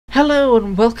Hello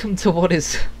and welcome to what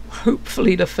is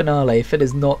hopefully the finale, if it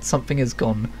is not something has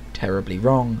gone terribly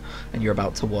wrong and you're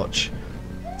about to watch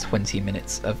 20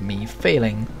 minutes of me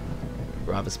failing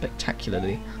rather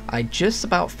spectacularly. I just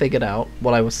about figured out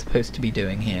what I was supposed to be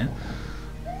doing here.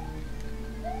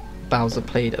 Bowser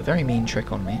played a very mean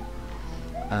trick on me,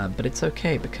 but it's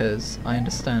okay because I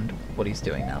understand what he's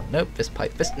doing now. Nope, this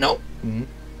pipe, no! This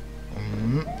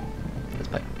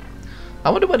pipe. I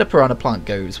wonder where the piranha plant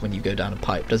goes when you go down a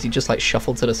pipe. Does he just like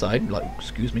shuffle to the side? Like,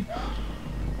 excuse me.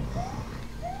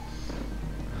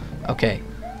 Okay,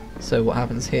 so what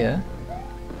happens here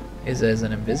is there's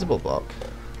an invisible block.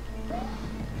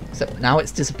 Except now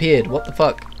it's disappeared. What the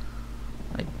fuck?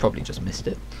 I probably just missed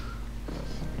it.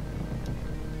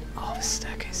 Oh, this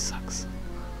staircase sucks.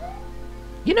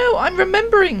 You know, I'm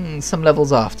remembering some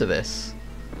levels after this.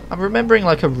 I'm remembering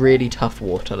like a really tough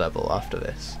water level after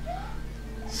this.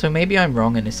 So maybe I'm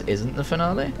wrong and this isn't the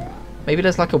finale? Maybe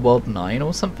there's like a world 9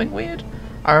 or something weird?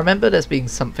 I remember there's being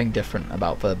something different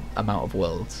about the amount of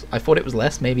worlds. I thought it was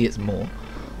less, maybe it's more.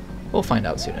 We'll find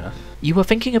out soon enough. You were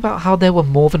thinking about how there were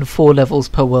more than 4 levels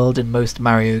per world in most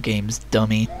Mario games,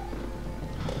 dummy.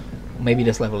 Maybe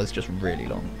this level is just really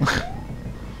long.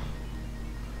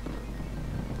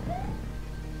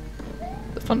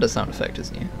 The thunder sound effect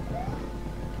is new.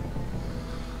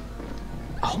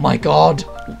 Oh my god!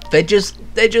 They're just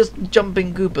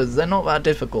jumping Koopas. They're not that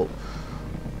difficult.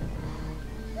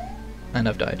 And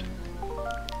I've died.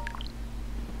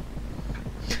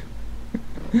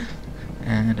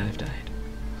 And I've died.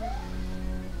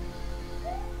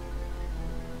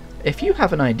 If you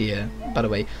have an idea, by the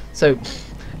way, so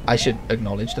I should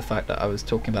acknowledge the fact that I was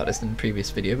talking about this in the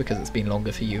previous video because it's been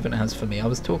longer for you than it has for me. I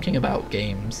was talking about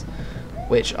games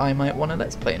which I might want to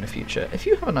let's play in the future. If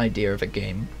you have an idea of a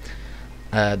game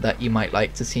that you might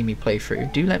like to see me play through,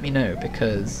 do let me know,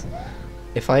 because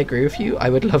if I agree with you, I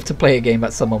would love to play a game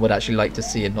that someone would actually like to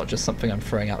see and not just something I'm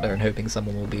throwing out there and hoping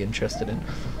someone will be interested in.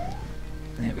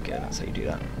 There we go, that's how you do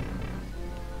that.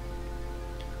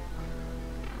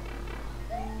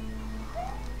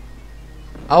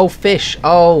 Oh, fish!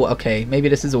 Oh, okay, maybe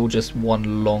this is all just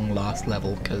one long last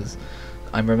level, because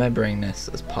I'm remembering this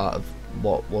as part of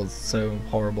what was so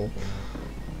horrible.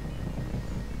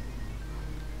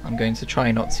 I'm going to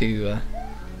try not to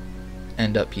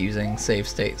end up using save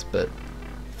states, but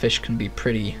fish can be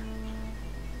pretty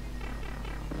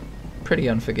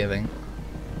unforgiving.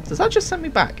 Does that just send me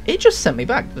back? It just sent me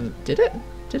back. Did it?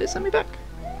 Did it send me back?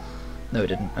 No, it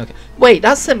didn't. Okay. Wait,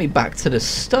 that sent me back to the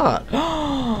start.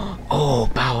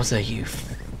 Oh, Bowser, you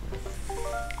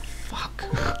fuck.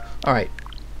 All right.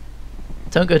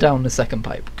 Don't go down the second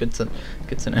pipe. Good to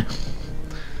know.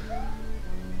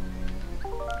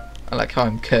 I like how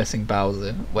I'm cursing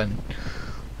Bowser when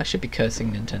I should be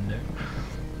cursing Nintendo.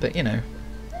 But you know,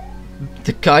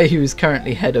 the guy who's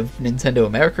currently head of Nintendo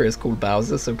America is called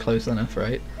Bowser, so close enough,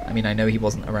 right? I mean, I know he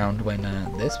wasn't around when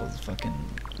this was fucking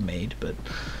made, but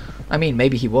I mean,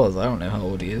 maybe he was. I don't know how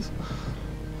old he is.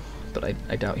 But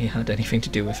I doubt he had anything to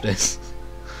do with this.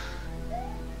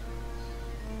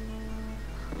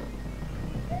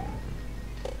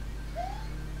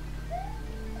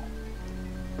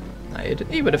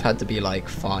 He would have had to be like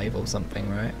 5 or something,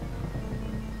 right?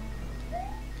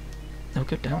 No,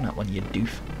 go down that one, you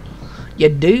doof. You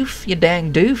doof, you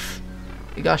dang doof.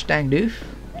 You gosh dang doof.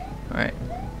 Alright.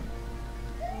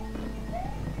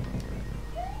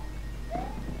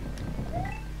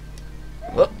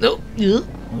 Oh, no.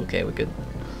 Okay, we're good.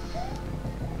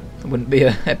 It wouldn't be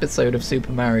an episode of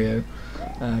Super Mario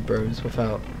Bros.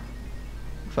 without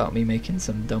me making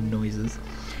some dumb noises.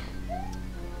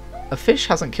 A fish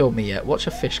hasn't killed me yet. Watch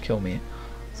a fish kill me.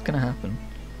 What's gonna happen?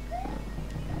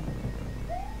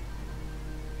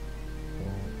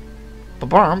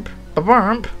 Ba-bump!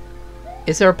 Ba-bump!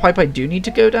 Is there a pipe I do need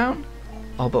to go down?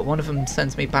 Oh, but one of them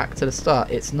sends me back to the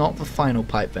start. It's not the final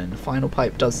pipe then. The final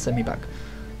pipe does send me back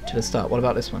to the start. What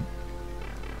about this one?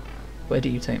 Where do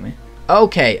you take me?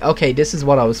 Okay, okay, this is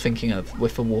what I was thinking of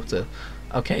with the water.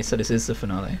 Okay, so this is the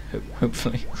finale.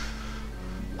 Hopefully.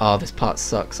 Oh, this part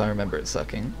sucks. I remember it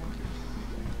sucking.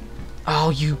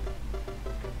 Oh, you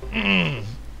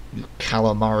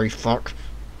calamari fuck.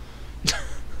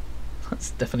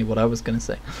 That's definitely what I was gonna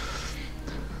say.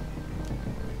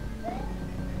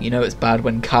 You know it's bad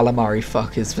when calamari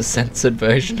fuck is the censored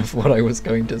version of what I was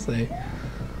going to say.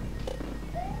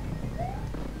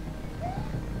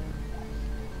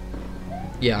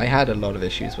 Yeah, I had a lot of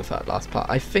issues with that last part.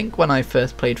 I think when I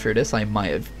first played through this, I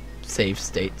might have save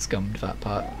state scummed that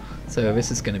part. So this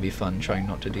is going to be fun, trying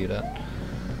not to do that.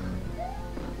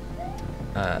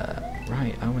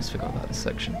 Right, I almost forgot about this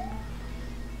section.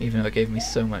 Even though it gave me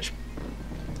so much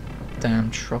damn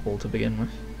trouble to begin with.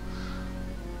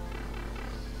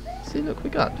 See, look, we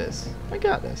got this. We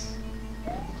got this.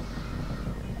 I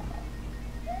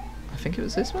think it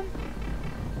was this one?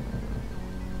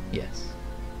 Yes.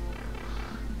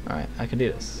 Alright, I can do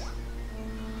this.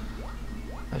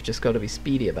 I've just got to be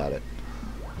speedy about it.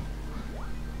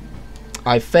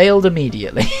 I failed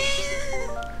immediately.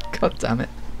 God damn it.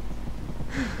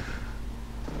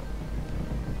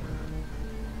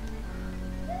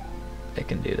 I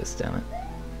can do this, damn it.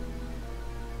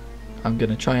 I'm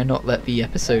gonna try and not let the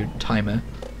episode timer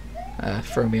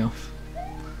throw me off.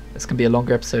 This can be a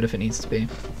longer episode if it needs to be.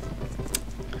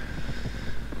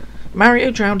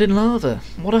 Mario drowned in lava.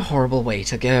 What a horrible way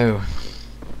to go.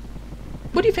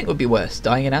 What do you think would be worse,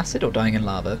 dying in acid or dying in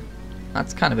lava?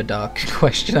 That's kind of a dark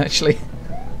question, actually.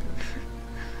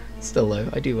 Still though,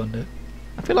 I do wonder.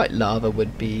 I feel like lava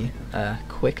would be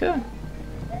quicker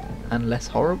and less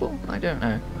horrible. I don't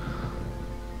know.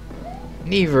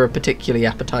 Neither are particularly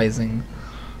appetizing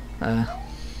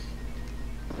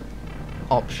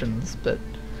options, but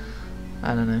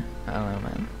I don't know. I don't know,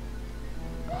 man.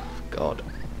 Oh, God.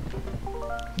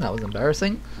 That was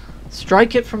embarrassing.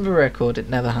 Strike it from the record, it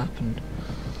never happened.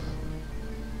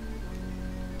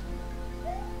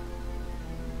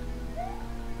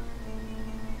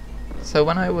 So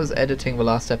when I was editing the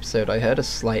last episode, I heard a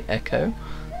slight echo,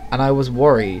 and I was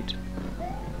worried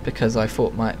because I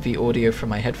thought the audio from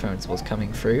my headphones was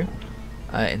coming through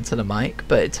into the mic,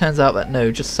 but it turns out that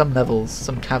no, just some levels,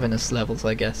 some cavernous levels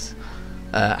I guess,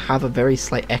 have a very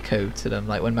slight echo to them,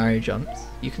 like when Mario jumps,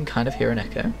 you can kind of hear an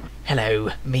echo. Hello,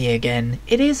 me again.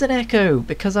 It is an echo,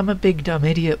 because I'm a big dumb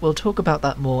idiot. We'll talk about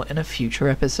that more in a future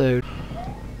episode.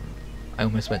 I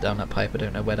almost went down that pipe, I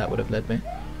don't know where that would have led me.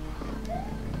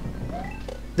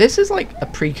 This is like a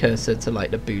precursor to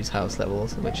like the Boo's house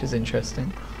levels, which is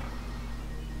interesting.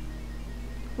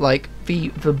 Like the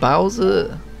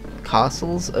Bowser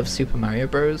castles of Super Mario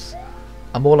Bros.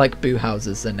 Are more like Boo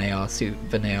houses than they are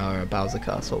Bowser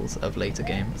castles of later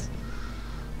games.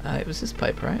 It was this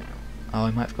pipe, right? Oh,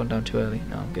 I might have gone down too early.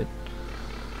 No, I'm good.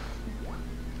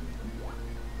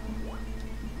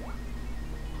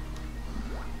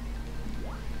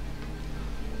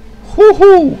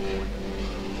 Woohoo!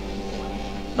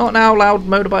 Not now, loud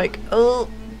motorbike. Oh.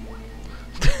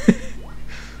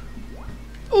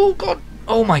 Oh god.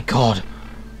 Oh my god.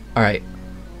 Alright.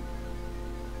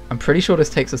 I'm pretty sure this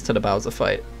takes us to the Bowser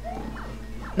fight.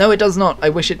 No, it does not. I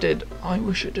wish it did. I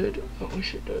wish it did. I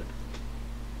wish it did.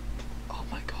 Oh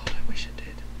my god, I wish it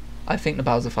did. I think the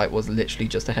Bowser fight was literally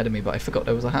just ahead of me, but I forgot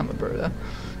there was a hammer bro there.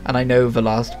 And I know the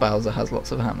last Bowser has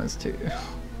lots of hammers too.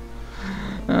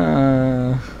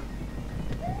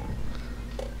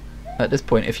 At this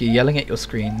point, if you're yelling at your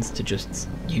screens to just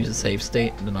use a save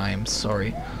state, then I am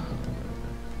sorry.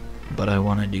 But I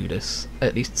want to do this,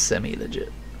 at least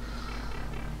semi-legit.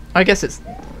 I guess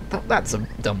that's a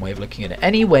dumb way of looking at it.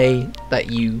 Any way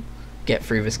that you get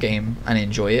through this game and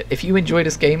enjoy it, if you enjoy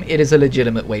this game, it is a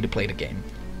legitimate way to play the game.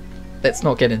 Let's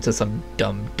not get into some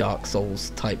dumb Dark Souls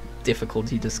type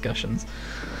difficulty discussions.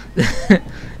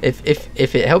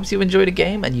 If it helps you enjoy the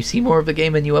game and you see more of the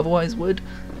game than you otherwise would,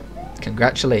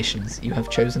 congratulations, you have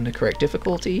chosen the correct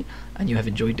difficulty and you have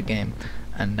enjoyed the game,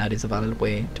 and that is a valid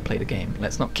way to play the game.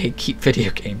 Let's not gatekeep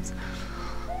video games.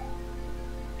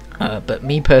 But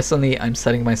me personally, I'm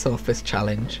setting myself this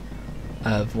challenge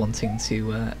of wanting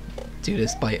to do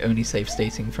this by only save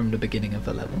stating from the beginning of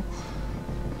the level.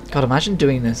 God, imagine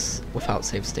doing this without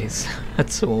save states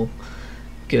at all.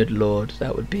 Good lord,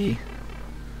 that would be...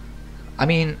 I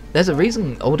mean, there's a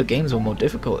reason older games were more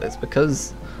difficult. It's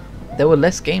because there were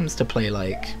less games to play,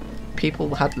 like,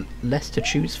 people had less to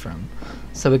choose from.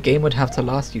 So a game would have to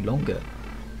last you longer.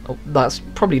 Oh, that's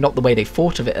probably not the way they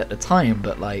thought of it at the time,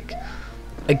 but like,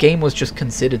 a game was just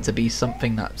considered to be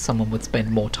something that someone would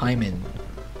spend more time in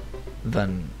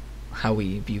than how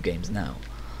we view games now.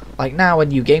 Like now a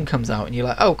new game comes out and you're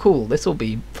like, oh cool, this will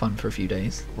be fun for a few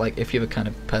days. Like if you're the kind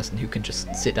of person who can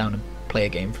just sit down and play a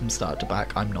game from start to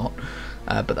back. I'm not.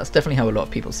 But that's definitely how a lot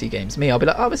of people see games. Me, I'll be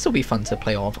like, oh, this will be fun to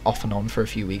play off and on for a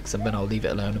few weeks, and then I'll leave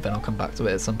it alone, and then I'll come back to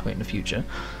it at some point in the future.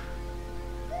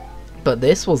 But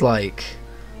this was like,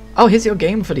 oh, here's your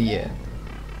game for the year.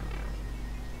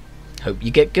 Hope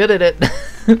you get good at it.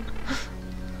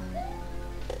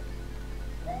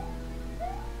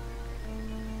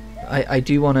 I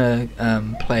do want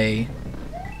to play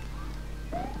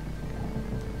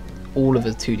all of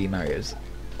the 2D Marios.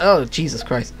 Oh, Jesus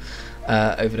Christ.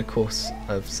 Over the course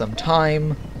of some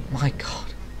time. My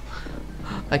god.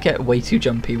 I get way too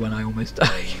jumpy when I almost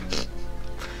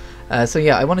die. So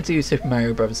yeah, I want to do Super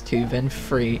Mario Bros. 2, then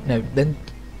 3, no, then...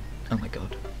 Oh my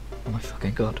god. Oh my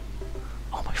fucking god.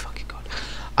 Oh my fucking god.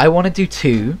 I want to do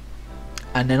 2,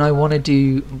 and then I want to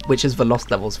do, which is the Lost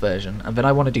Levels version, and then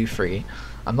I want to do 3.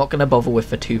 I'm not going to bother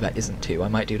with the 2 that isn't 2. I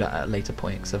might do that at a later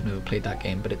point because I've never played that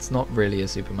game, but it's not really a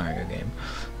Super Mario game.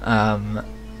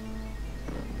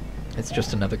 It's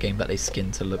just another game that they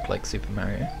skinned to look like Super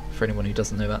Mario, for anyone who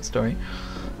doesn't know that story.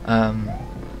 And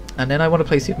then I want to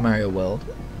play Super Mario World,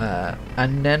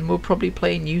 and then we'll probably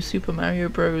play New Super Mario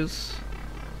Bros.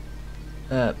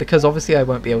 Because obviously I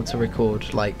won't be able to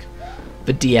record like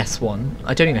the DS one.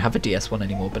 I don't even have a DS one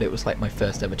anymore, but it was like my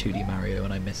first ever 2D Mario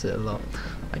and I miss it a lot.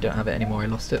 I don't have it anymore, I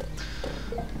lost it.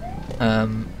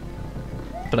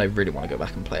 But I really want to go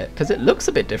back and play it because it looks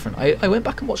a bit different. I went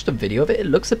back and watched a video of it. It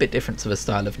looks a bit different to the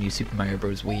style of New Super Mario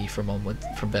Bros. Wii from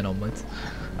then onwards.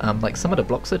 Like some of the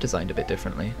blocks are designed a bit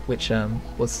differently, which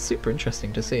was super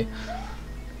interesting to see.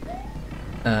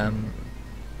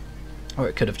 Or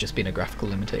it could have just been a graphical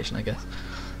limitation, I guess.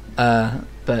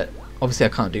 But obviously I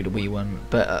can't do the Wii one.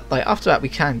 But like after that we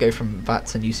can go from that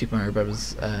to New Super Mario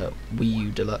Bros. Wii U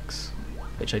Deluxe,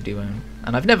 which I do own.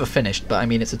 And I've never finished, but I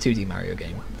mean it's a 2D Mario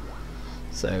game.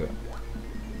 So,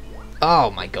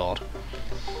 oh my god.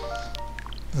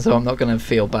 So I'm not gonna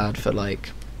feel bad for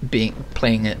like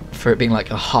playing it for it being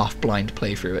like a half-blind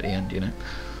playthrough at the end, you know.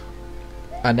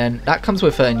 And then that comes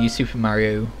with a New Super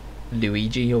Mario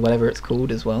Luigi or whatever it's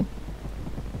called as well.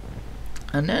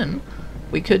 And then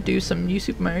we could do some New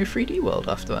Super Mario 3D World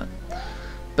after that.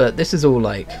 But this is all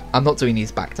like, I'm not doing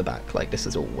these back to back, like this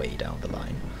is all way down the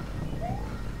line.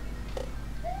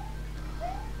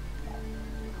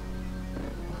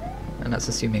 And that's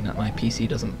assuming that my PC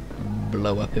doesn't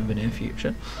blow up in the near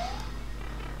future.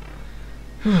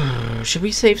 Should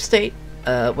we save state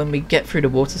when we get through the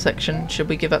water section? Should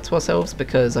we give that to ourselves?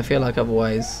 Because I feel like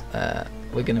otherwise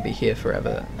we're going to be here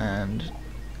forever and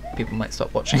people might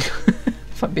stop watching.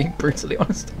 If I'm being brutally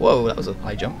honest. Whoa, that was a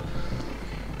high jump.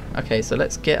 Okay, so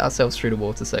let's get ourselves through the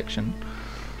water section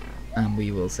and we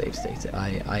will save state it.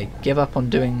 I give up on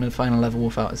doing the final level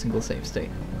without a single save state.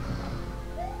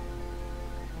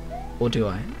 Or do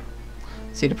I?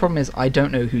 See, the problem is I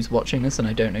don't know who's watching this and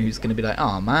I don't know who's going to be like,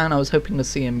 oh man, I was hoping to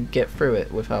see him get through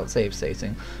it without save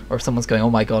stating. Or if someone's going,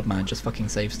 oh my god man, just fucking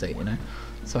save state, you know?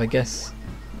 So I guess...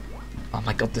 Oh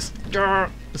my god, this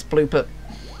blooper.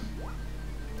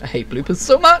 I hate bloopers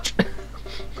so much!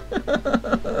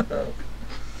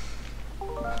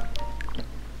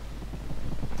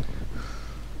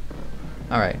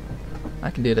 Alright, I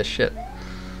can do this shit.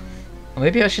 Or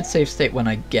maybe I should save state when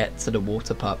I get to the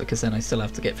water part, because then I still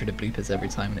have to get through the bloopers every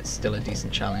time and it's still a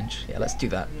decent challenge. Yeah, let's do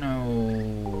that.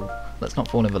 No, let's not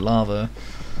fall in the lava.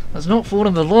 Let's not fall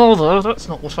in the lava, that's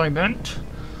not what I meant.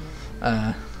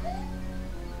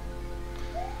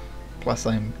 Plus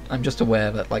I'm just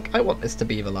aware that like I want this to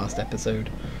be the last episode.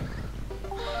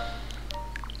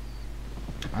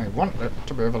 I want it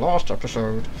to be the last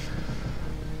episode.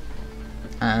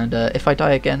 And if I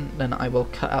die again, then I will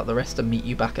cut out the rest and meet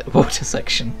you back at the water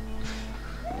section.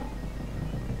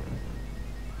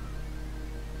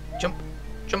 Jump,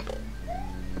 jump.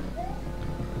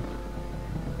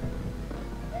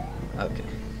 Okay.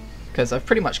 Because I've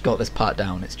pretty much got this part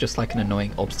down. It's just like an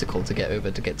annoying obstacle to get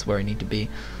over to get to where I need to be.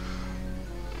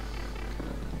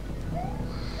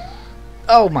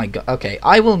 Oh my god. Okay,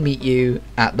 I will meet you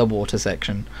at the water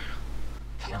section.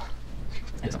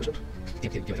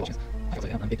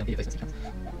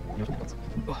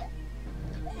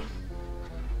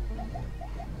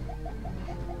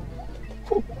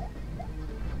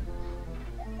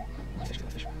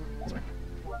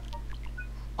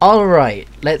 Alright,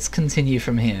 let's continue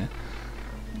from here.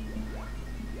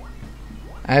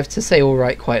 I have to say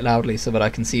alright quite loudly so that I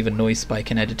can see the noise spike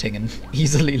in editing and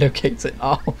easily locate it.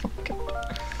 Oh my god.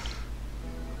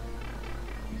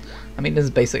 I mean, there's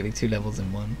basically 2 levels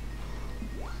in one.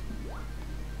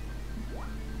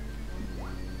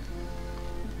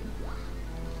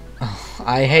 Oh,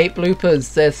 I hate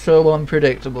bloopers, they're so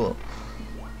unpredictable.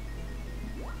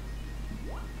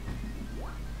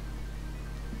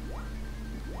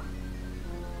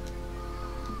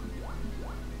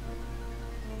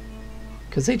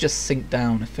 Because they just sink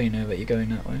down if they know that you're going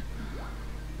that way.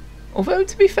 Although,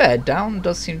 to be fair, down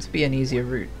does seem to be an easier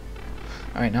route.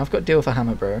 Alright, now I've got to deal with a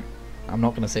hammer, bro. I'm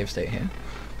not going to save state here.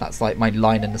 That's like my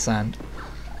line in the sand.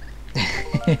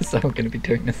 So I'm going to be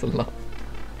doing this a lot.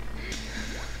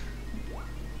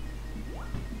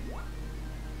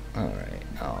 Alright.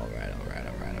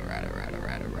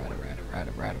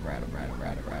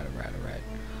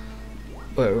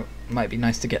 Whoa, might be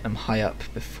nice to get them high up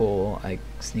before I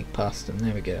sneak past them.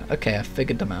 There we go. Okay, I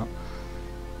figured them out.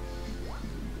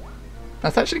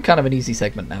 That's actually kind of an easy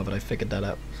segment now that I figured that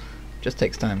out. Just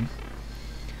takes time.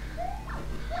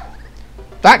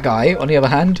 That guy, on the other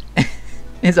hand,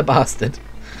 is a bastard.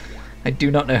 I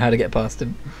do not know how to get past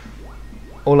him.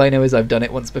 All I know is I've done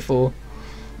it once before.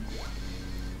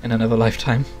 In another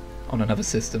lifetime. On another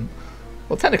system.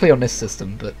 Well, technically on this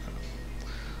system, but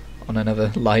on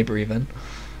another library then.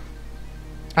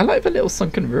 I like the little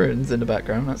sunken ruins in the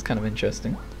background. That's kind of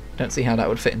interesting. Don't see how that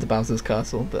would fit into Bowser's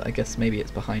castle, but I guess maybe it's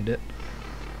behind it.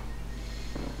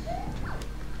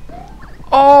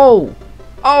 Oh!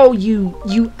 Oh,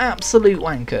 you absolute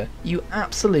wanker. You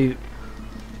absolute...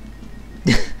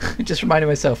 Just reminding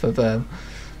myself of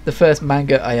the first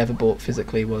manga I ever bought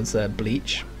physically was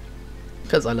Bleach.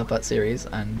 Because I love that series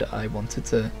and I wanted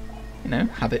to, you know,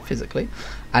 have it physically.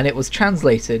 And it was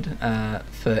translated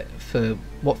for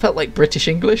what felt like British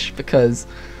English because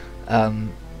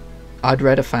I'd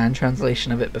read a fan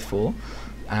translation of it before.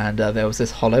 And there was this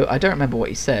hollow... I don't remember what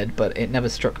he said, but it never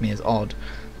struck me as odd.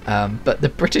 But the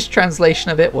British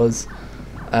translation of it was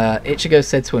Ichigo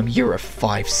said to him, "You're a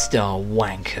 5-star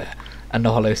wanker." And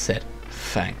the hollow said,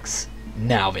 "Thanks.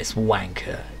 Now this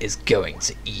wanker is going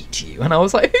to eat you." And I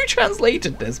was like, who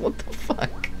translated this? What the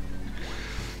fuck?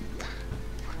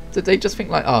 Did they just think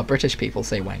like, oh, British people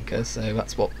say wanker, so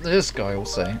that's what this guy will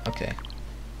say. Okay.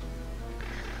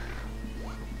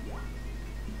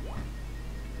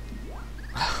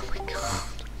 Oh my god.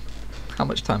 How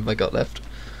much time have I got left?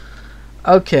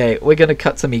 Okay, we're gonna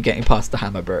cut to me getting past the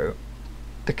hammer bro.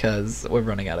 Because we're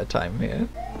running out of time here.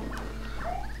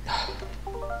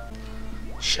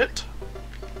 Shit.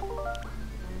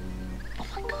 Oh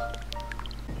my god.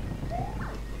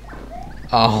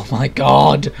 Oh my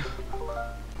god.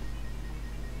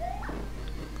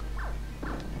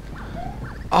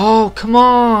 Oh, come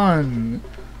on.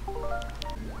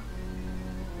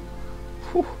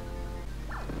 Whew.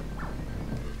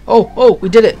 Oh, we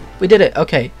did it. We did it.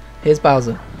 Okay, here's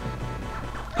Bowser.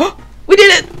 We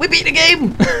did it! We beat the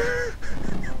game!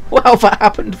 Wow, that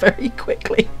happened very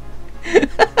quickly.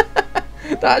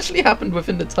 That actually happened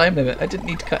within the time limit. I didn't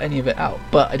need to cut any of it out,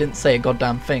 but I didn't say a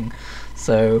goddamn thing.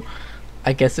 So,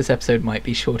 I guess this episode might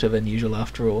be shorter than usual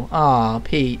after all. Ah,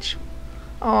 Peach.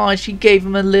 Ah, she gave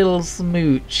him a little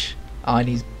smooch. Ah, and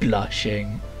he's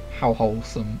blushing. How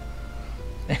wholesome.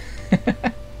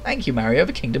 Thank you, Mario.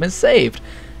 The kingdom is saved.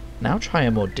 Now try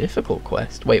a more difficult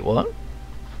quest. Wait, what?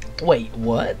 Wait,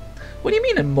 what? What do you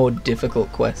mean a more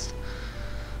difficult quest?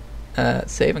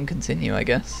 Save and continue, I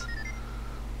guess.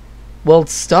 World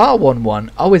Star 1-1.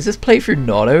 Oh, is this playthrough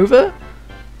not over?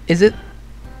 Is this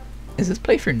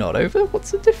playthrough not over?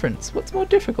 What's the difference? What's more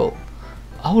difficult?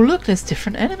 Oh, look, there's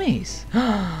different enemies.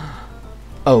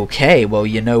 Okay, well,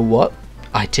 you know what?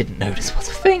 I didn't know this was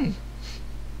a thing.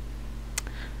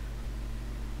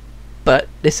 But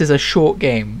this is a short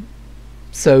game,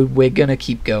 so we're gonna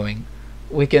keep going.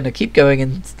 We're gonna keep going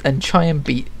and try and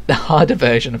beat the harder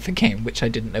version of the game, which I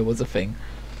didn't know was a thing,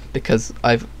 because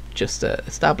I've just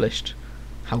established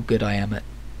how good I am at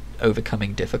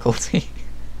overcoming difficulty.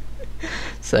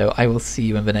 So I will see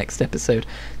you in the next episode.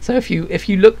 So if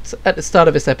you looked at the start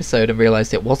of this episode and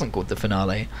realised it wasn't called the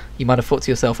finale, you might have thought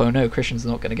to yourself, oh no, Christian's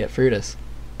not going to get through this.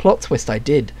 Plot twist, I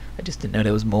did. I just didn't know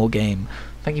there was more game.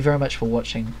 Thank you very much for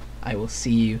watching. I will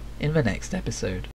see you in the next episode.